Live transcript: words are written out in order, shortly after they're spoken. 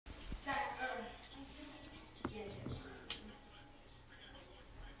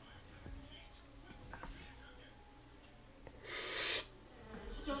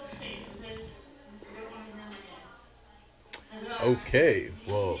Okay,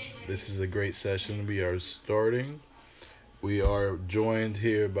 well, this is a great session. We are starting. We are joined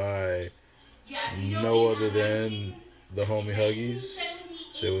here by no other than the homie Huggies.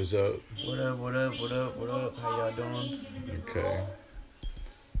 Say what's up. What up, what up, what up, what up? How y'all doing? Okay,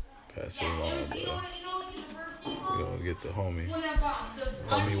 pass it along, bro. We're gonna get the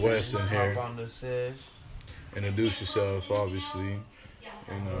homie West in here. Hop on the sesh. Introduce yourself, obviously.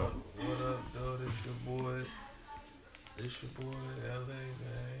 You know. What up, dude? It's your boy. It's your boy, LA, man.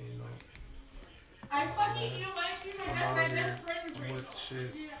 You know. I fucking, you know what? I feel I'm my out here best friend is right with now.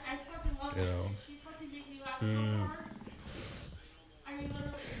 shits. Dude, I fucking love You her. know. She fucking makes me laugh so hard. I mean,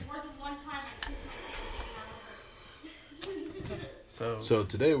 literally, more than one time I kissed my face. So,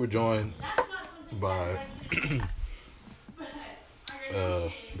 Today we're joined That's not something by but I gotta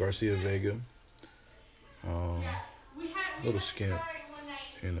say, Garcia Vega. we had Little skimp, one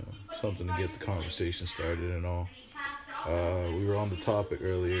night. you know, something to get the conversation started and all. We were on the topic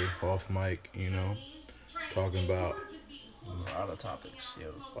earlier, off mic, you know, talking about a lot of topics, yo.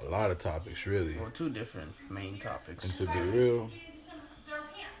 a lot of topics, really. Well, two different main topics. And to be real,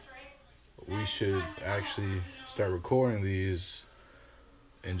 we should actually start recording these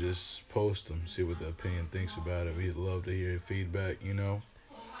and just post them, see what the opinion thinks about it. We'd love to hear feedback, you know.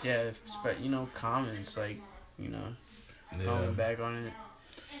 Yeah, comments, like, Yeah. going back on it.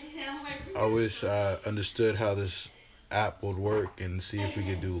 I wish I understood how this app would work and see if we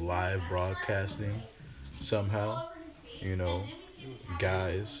could do live broadcasting somehow. You know,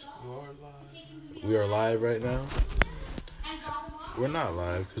 guys, we are live right now. We're not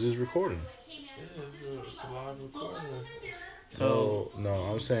live because it's recording. Yeah, it's a live recording. No,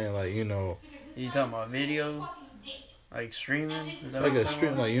 I'm saying like, you know, You talking about video? Like streaming? Is that like what you're a talking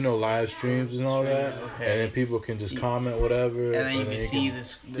stream, about? like, you know, live streams and all that. Okay. And then people can just comment whatever. And then you can see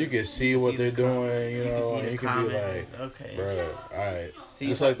this. You can see what they're doing, you know, and you can be like, okay, bro, alright. See,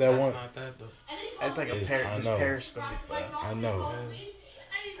 Just like that one. Not that, though. It's like It's- a I it's know. Periscope. I know.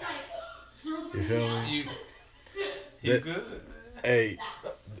 You feel me? You That- good? Hey,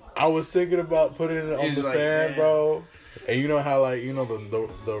 I was thinking about putting it on He's the like, fan, man. bro. And you know how, like, you know,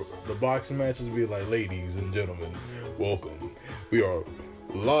 the boxing matches be like, ladies and gentlemen, welcome. We are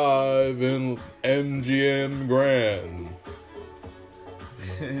live in MGM Grand.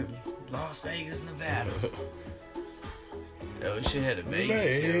 Las Vegas, Nevada. Yo, we should head to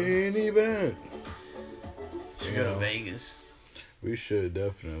Vegas. Yo. Main event. Should You go to know. Vegas. We should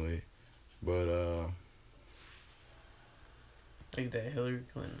definitely, but Like that Hillary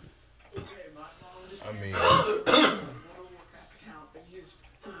Clinton. I mean,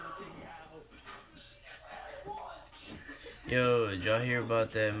 Yo, did y'all hear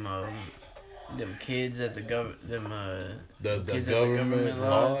about them kids at the the kids that government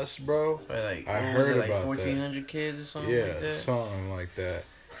lost, bro. By like, I what was heard it, like about 1,400 kids or something Yeah, like that? something like that.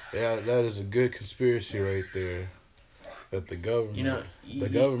 Yeah, that is a good conspiracy right there. That the government, the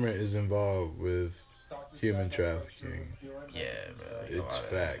government is involved with human trafficking. Yeah, bro. Like, a It's lot of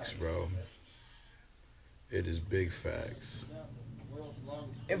facts, that. bro. It is big facts.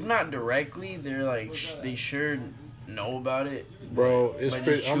 If not directly, they're like they sure know about it, Bro, it's but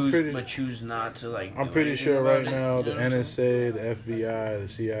pretty. but choose not to like. I'm do pretty anything sure about right it, now you the know? NSA, the FBI, the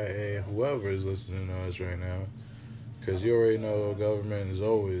CIA, whoever is listening to us right now, because you already know government is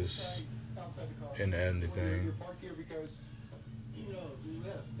always in anything.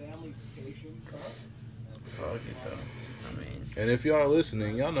 Fuck it though. I mean, And if y'all are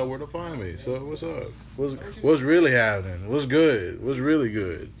listening, y'all know where to find me. So what's up? What's really happening? What's good? What's really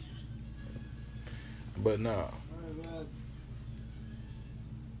good? But nah.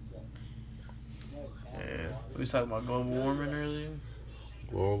 yeah. We was talking about global warming earlier.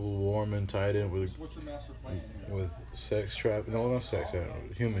 Global warming tied in with sex trafficking. No, not sex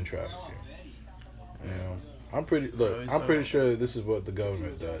trafficking. Human trafficking. You know, I'm pretty sure this is what the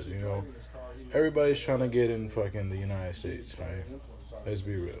government does. You know, everybody's trying to get in fucking the United States, right? Let's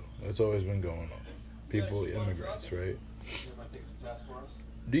be real. That's always been going on. People, immigrants, right?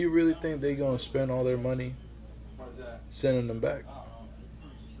 Do you really think they gonna spend all their money sending them back?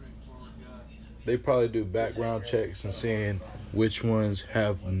 They probably do background checks and seeing which ones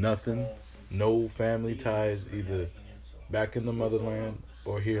have nothing, no family ties, either back in the motherland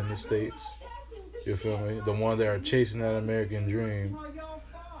or here in the States. You feel me? The ones that are chasing that American dream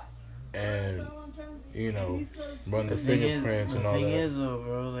and, you know, run the fingerprints and all that. The thing is, though,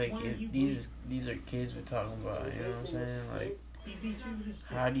 bro, like these are kids we're talking about. You know what I'm saying? Like,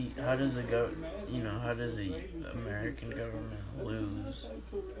 how does the American government lose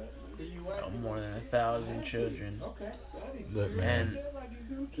more than 1,000 children? Look, man.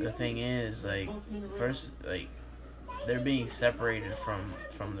 And the thing is, like, first, like, they're being separated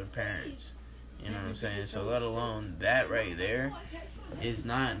from their parents. You know what I'm saying? So let alone that right there is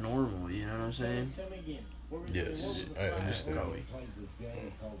not normal. You know what I'm saying? Yes, I understand. Plays this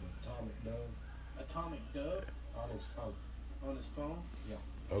game called Atomic Dove. Atomic Dove On his phone. on his phone.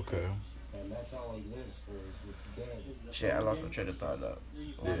 Okay. And that's all he lives for is this game. Shit, I lost my train of thought up. Yeah.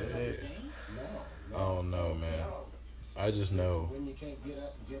 No. I don't know, man. I just know. When you can't get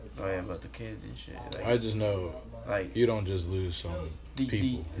up and get it. Oh yeah, about the kids and shit. Like, I just know. like You don't just lose some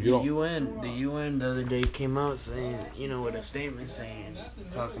people. The You don't. UN the other day came out saying, you know, with a statement saying,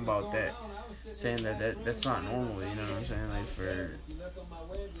 talking about that, saying that's not normal. You know what I'm saying? Like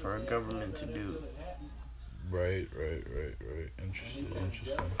for a government to do. Right. Interesting.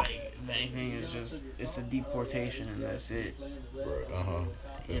 Like, if anything, it's a deportation and that's it. Right.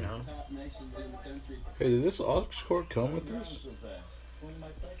 You know. Hey, did this aux cord come with this?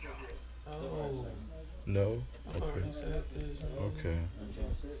 Oh. No. Okay.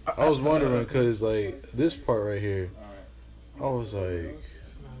 I was wondering because like this part right here, I was like,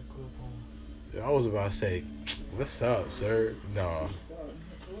 I was about to say, "What's up, sir?" No.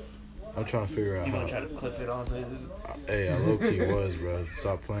 I'm trying to figure out You how. gonna try to clip it onto this? Hey, I low-key was, bro.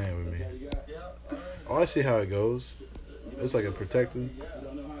 Stop playing with me. Oh, I see how it goes. It's like a protected.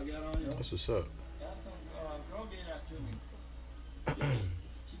 That's what's up.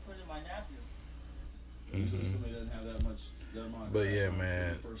 But yeah,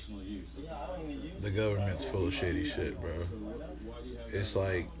 man, the government's full of shady shit, bro. It's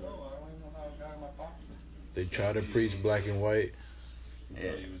like they try to preach black and white,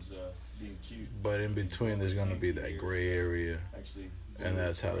 Yeah. but in between there's gonna be that gray area, and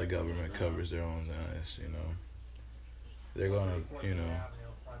that's how the government covers their own eyes. You know, they're gonna, you know,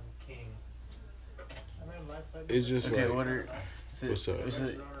 it's just Okay, like, what's up?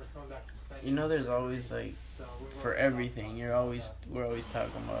 You know, there's always like for everything. We're always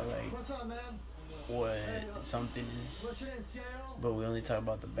talking about like what something is, but we only talk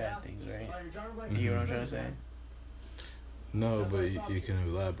about the bad things, right? You know what I'm trying to say? No, but you can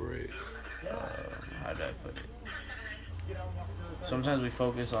elaborate. How do I put it? Sometimes we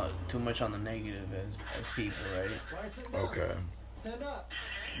focus on too much on the negative as people, right? Okay.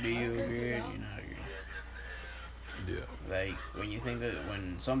 Do you agree or do you not agree? Yeah. Like when you think that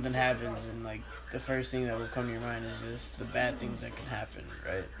when something happens and like the first thing that will come to your mind is just the bad things that can happen,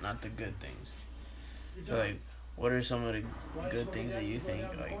 right? Not the good things. So like, what are some of the good things that you think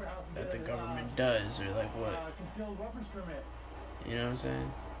like that the government does, or like what? You know what I'm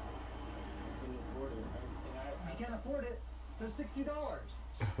saying? You can't afford it. There's $60.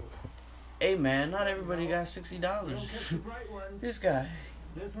 Hey man, not everybody got $60. This guy.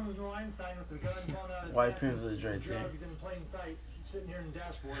 This one is Einstein with the gun falling out his White pants privilege right and there. drugs in plain sight, sitting here in the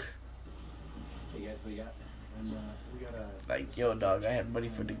dashboard. Hey guys, we got? And we got a. Like, yo dog, I have money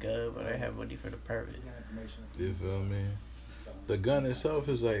for the gun, but I have money for the permit. You feel me? The gun itself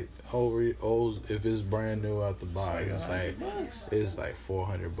is like old. If it's brand new out the box, it's like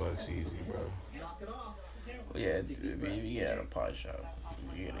 $400 easy, bro. Well, yeah, if you get at a pawn shop,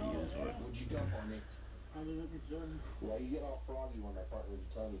 you gotta use what. Why you get all froggy when that part where you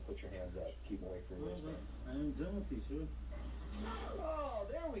tell me put your hands up, keep away from your wristband. I am done with these, too. Oh,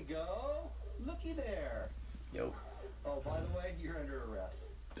 there we go. Looky there. Yo. Oh, by the way, you're under arrest.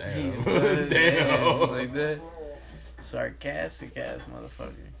 Damn. Yeah, Damn. just like that. Sarcastic ass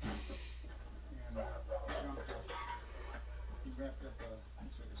motherfucker.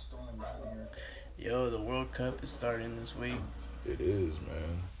 Yo, the World Cup is starting this week. It is,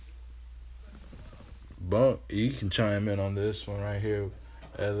 man. Bump, you can chime in on this one right here.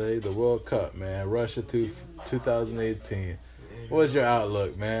 LA, the World Cup, man. Russia 2018. What's your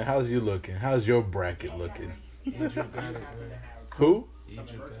outlook, man? How's you looking? How's your bracket looking? Egypt got it, man. Who?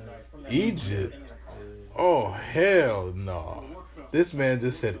 Egypt got it. Egypt? Oh, hell no. This man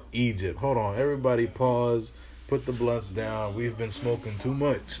just said Egypt. Hold on. Everybody pause. Put the blunts down. We've been smoking too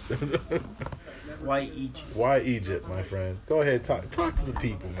much. Why Egypt? Why Egypt, my friend? Go ahead. Talk to the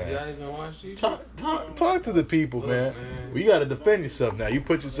people, man. Y'all even watch Egypt? Talk to the people, Look, man. man. Well, you got to defend yourself now. You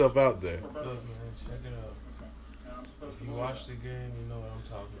put yourself out there. Look, man, check it out. If you watch the game, you know what I'm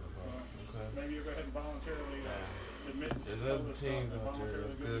talking about, okay? Maybe you go ahead and voluntarily admit There's other teams out there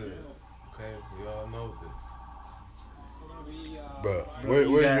that's good, okay? We all know this. Bro, where's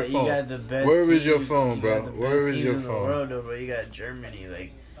your phone? You got the best Where is your teams- phone, you bro? got the Where best is teams your in the phone? world, though, bro. You got Germany.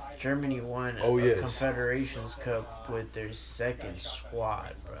 Like, Germany won a Confederations Cup with their second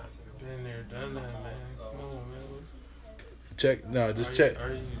squad, bro. Been there, done that, man. Come on, man. Check. No, just check.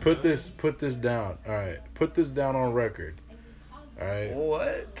 Put this down. All right. Put this down on record. All right.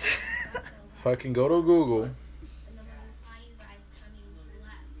 What? Fucking go to Google.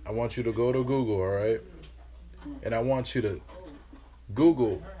 I want you to go to Google, all right? And I want you to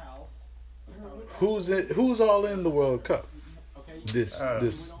Google who's all in the World Cup this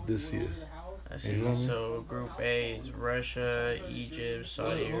year. I see. So Group A is Russia, Egypt,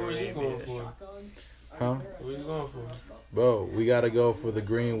 Saudi Arabia. Huh? What are you going for? Bro, we gotta go for the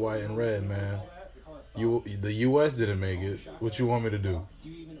green, white, and red, man. The U.S. didn't make it. What you want me to do?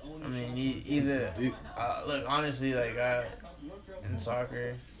 I mean, either look, honestly, like in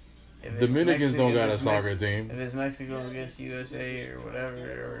soccer, if Dominicans don't got a it's soccer team. If it's Mexico against USA or whatever,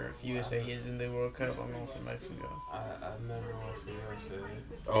 or if USA is in the World Cup, I'm going for Mexico. I've never won for USA.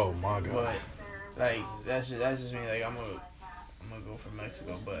 Oh my God! But like that's just me. Like I'm gonna go for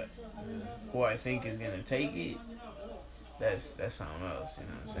Mexico, but who I think is gonna take it, that's something else. You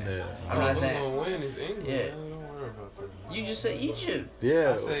know what I'm saying? Yeah. I'm not saying. Who's gonna win is England. Yeah. Man, don't worry about that. You just said Egypt.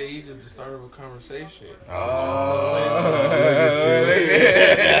 Yeah. I say Egypt to start of a conversation. Look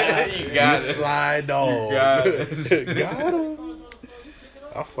at you. You got it. Slide dog. You got it. Got him.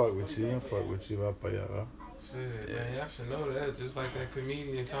 I fuck with you. Papaya. Shit, man, y'all should know that. Just like that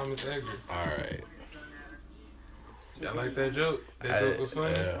comedian Thomas Edgar. All right. Y'all like that joke? That joke was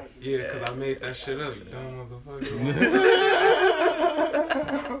funny? Yeah, because I made that shit up, you dumb motherfucker.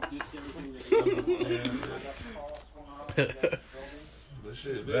 But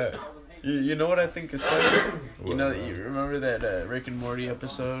shit, man. You know what I think is funny? You remember that Rick and Morty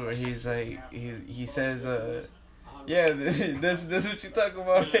episode where he's like he says yeah, that's what you talking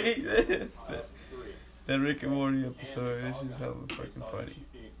about, right? That Rick and Morty episode, it's just hella fucking funny.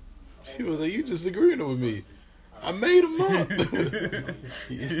 She was like, "You disagreeing with me? I made him up."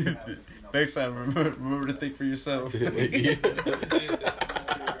 Next time, remember to think for yourself. Hell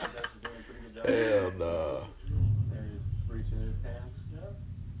nah.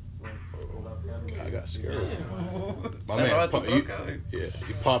 I got scared. My man,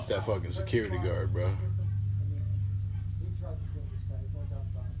 he popped that fucking security guard, bro.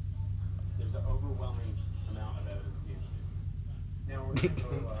 There's an overwhelming amount of evidence against you. Now we're going to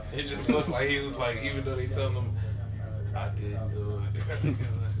go. It just looked like he was like, even though they tell him, I didn't do it.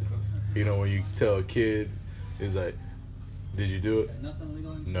 You know when you tell a kid, it's like, "Did you do it?"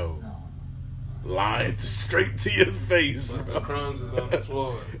 No. Lying straight to your face, But bro. the crumbs is on the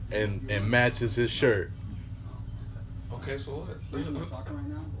floor. And matches his shirt. Okay, so what? The reason we're talking right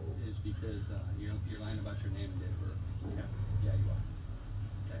now is because you're lying about your name and date of birth. Yeah, you are.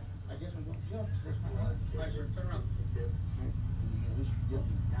 Okay. I guess we're going to jail. All right, sir, turn around.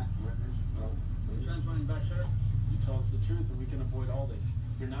 Turns running back, sir. You tell us the truth and we can avoid all this.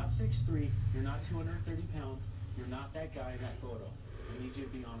 You're not 6'3", you're not 230 pounds, you're not that guy in that photo. I need you to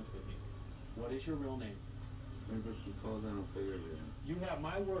be honest with me. What is your real name? You have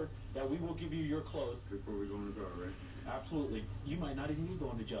my word that we will give you your clothes. Before we go in the car, right? Absolutely. You might not even be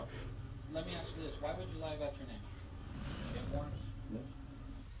going to jail. Let me ask you this. Why would you lie about your name?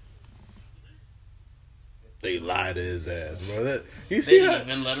 They lied to his ass, bro. They didn't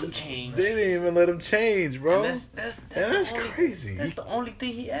even let him change. They didn't even let him change, bro. And that's crazy. That's the only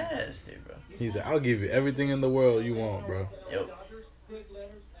thing he asked, bro. He said, "I'll give you everything in the world you want, bro." Yep.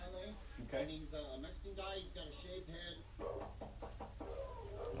 Okay. He's a Mexican guy. He's got a shaved head.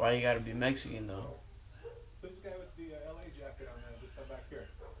 Why you gotta be Mexican though? Who's the guy with the LA jacket on there? Just back here.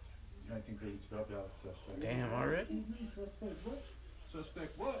 1930s dropped out suspect. Damn, already?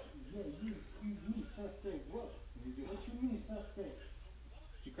 Suspect what? Yeah, you suspect what? What you mean suspect?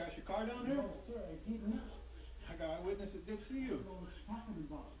 Did you crash your car down here? No, sir, I did not. I got eyewitness that did see you. What are you talking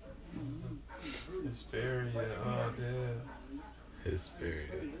about? Hesperia, oh damn. Hesperia.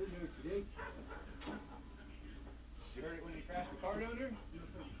 You heard it when you crashed your car down here?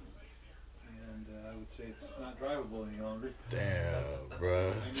 And I would say it's not drivable any longer. Damn,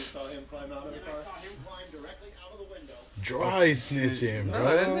 bro. And you saw him climb out of the car? I saw him climb directly out of the window. Dry snitching, No,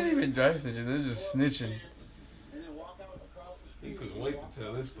 bro. that's not even dry snitching. They're just snitching. And then walk out across the street. He couldn't wait to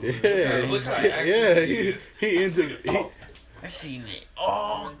tell this story. Yeah, It looks like he entered. I seen it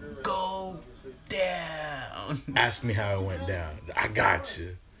all go down. Ask me how it went down. I got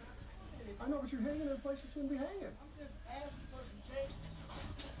you. I know, but you're hanging in a place you shouldn't be hanging. I'm just asking for some change.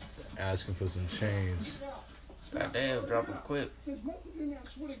 Asking for some change. Goddamn, drop a quip. There's nothing in there, I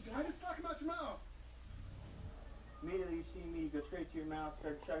swear to God. I just suck him out your mouth. Immediately you see me, you go straight to your mouth,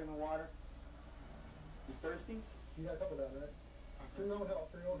 start chugging the water. Just thirsty? You got a couple down, right? For your own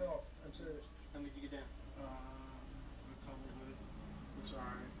health, I'm serious. How many did you get down? A couple, but it's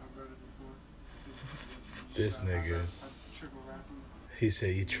alright. I've read it before. This nigga. I'm triple rapping. He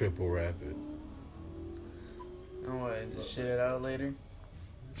said he triple rapid. Oh, what? Just shit it out later?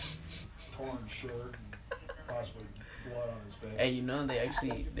 Torn shirt. Possibly blood on his face. Hey, you know they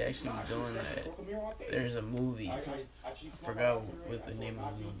actually be doing that. There's a movie. I forgot what the name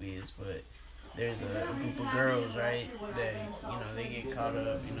of the movie is, but there's a group of girls, right? That they get caught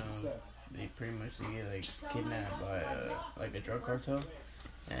up. They pretty much get like kidnapped by like a drug cartel,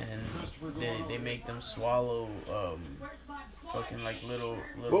 and they make them swallow fucking like little.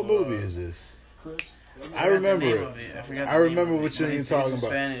 What movie is this? I remember it. I remember what you're talking about.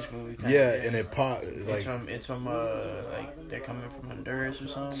 Spanish movie. And it popped. Like it's from like they're coming from Honduras or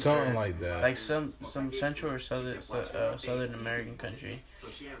something. Something like that. Like some Central or Southern American country,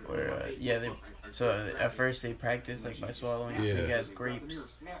 where so at first they practice like by swallowing big ass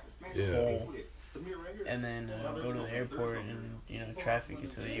grapes. Yeah. And then go to the airport and traffic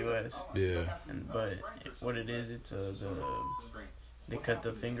it to the U.S. Yeah. But what it is, it's they cut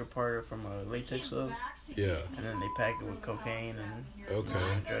the finger part from a latex glove. Yeah. And then they pack it with cocaine and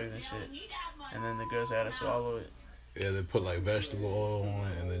drugs and shit. And then the girls gotta swallow it. Yeah, they put like vegetable oil on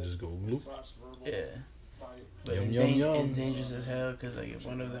it and then just go bloop. Yeah. But Yum, it's, yum, yum. It's dangerous as hell because like if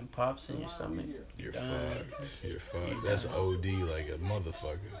one of them pops in your stomach, you're fucked. You're fucked. That's OD like a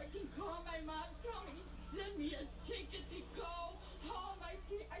motherfucker.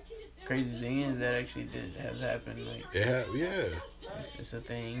 Crazy thing is that actually has happened. Like it's a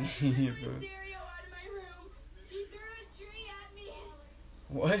thing, bro.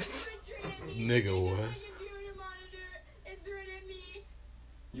 What? Nigga, what?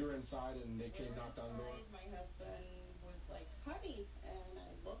 You were inside and they came knocked on the door. My husband was like, honey, and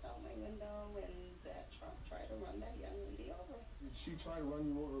I look out my window and that truck tried to run that young lady over. Did she try to run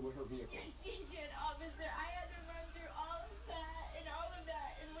you over with her vehicle? Yes, she did, officer. I had to run through all of that. And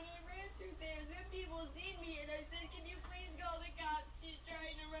when I ran through there, the people seen me and I said, can you please call the cops? She's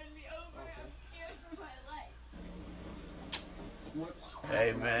trying to run me over. Okay. I'm scared for my life.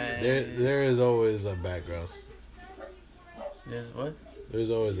 Hey, man. There is always a background. There's what? There's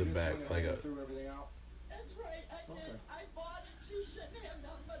always a back, like a. That's right, I did. I bought it. She shouldn't have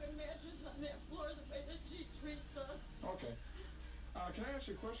nothing but a mattress on that floor the way that she treats us. Okay. Can I ask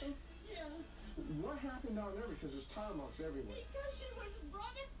you a question? Yeah. What happened down there? Because there's tire marks everywhere. Because she was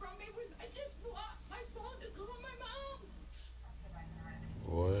running from me when I just bought my phone to call my mom.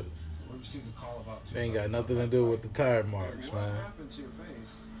 What? We received a call about. Ain't got nothing to do with the tire marks, What man. happened to your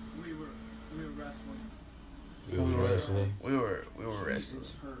face? We were wrestling. We were wrestling. We were wrestling.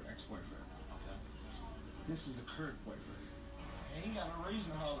 It's her ex-boyfriend. Okay. This is the current boyfriend. Ain't got no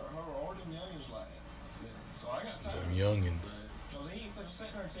reason to holler at her or them youngins like that. So I got time. Them youngins. Cause he ain't finna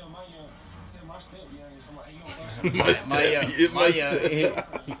sit there and tell my step youngins, I'm like, hey, you don't My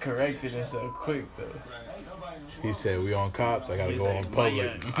step. He corrected himself quick though. He said, "We on cops. I gotta go on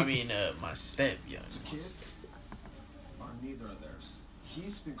public." My step young. The kids are neither of theirs.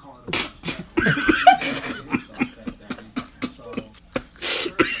 He's been calling them step. So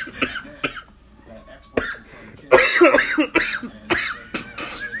that ex-boyfriend saw the kids.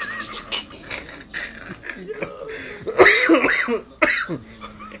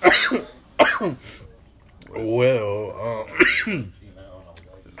 Well,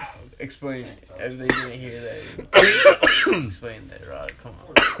 explain. If they didn't hear that, explain that, Rod. Come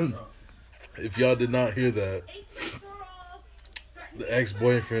on. If y'all did not hear that, the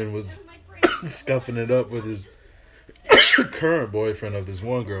ex-boyfriend was scuffing it up with his current boyfriend of this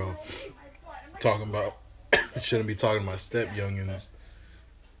one girl. Talking about, shouldn't be talking about step youngins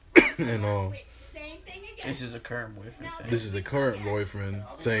and all. This is the current boyfriend saying. This is the current boyfriend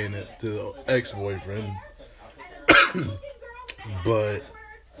saying it to the ex-boyfriend. But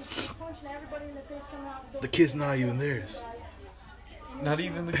the kid's not even theirs. Not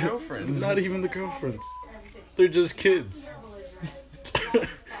even the girlfriends. Not even the girlfriends. They're just kids.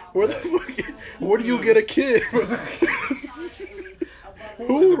 Where the fuck? Where do you get a kid?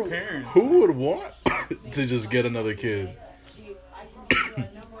 Who would want to just get another kid?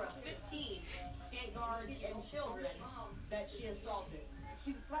 She assaulted.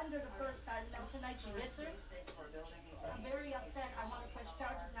 She threatened her the first time, and then tonight she hits her. I'm very upset. I want to press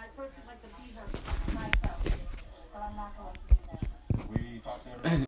charges, and I personally like to beat her myself. But I'm not going to do that. We talked to everybody.